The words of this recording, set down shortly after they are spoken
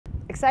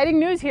Exciting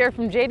news here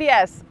from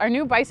JDS. Our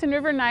new Bison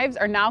River knives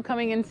are now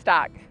coming in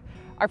stock.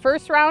 Our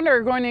first round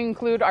are going to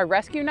include our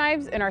rescue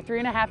knives and our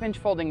 3.5-inch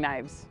folding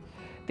knives.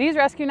 These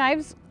rescue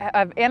knives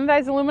have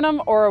anodized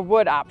aluminum or a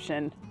wood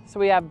option. So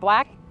we have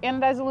black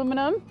anodized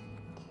aluminum,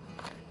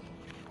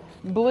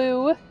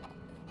 blue,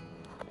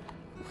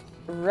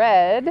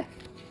 red,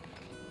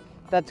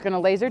 that's going to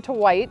laser to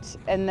white,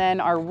 and then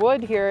our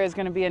wood here is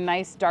going to be a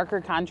nice darker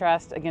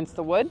contrast against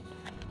the wood.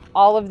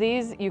 All of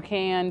these, you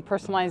can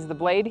personalize the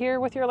blade here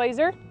with your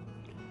laser.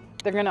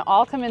 They're going to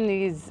all come in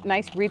these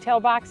nice retail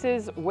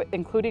boxes,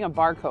 including a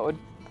barcode.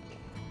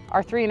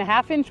 Our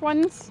 3.5-inch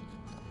ones,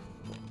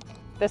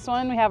 this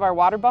one we have our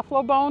water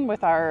buffalo bone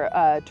with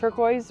our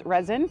turquoise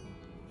resin.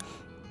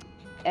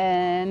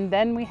 And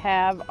then we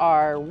have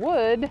our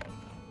wood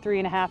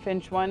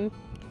 3.5-inch one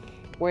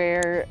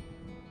where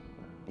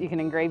you can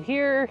engrave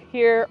here,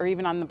 here, or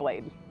even on the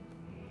blade.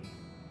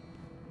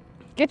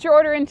 Get your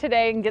order in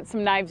today and get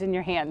some knives in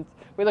your hands.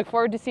 We look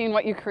forward to seeing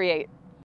what you create.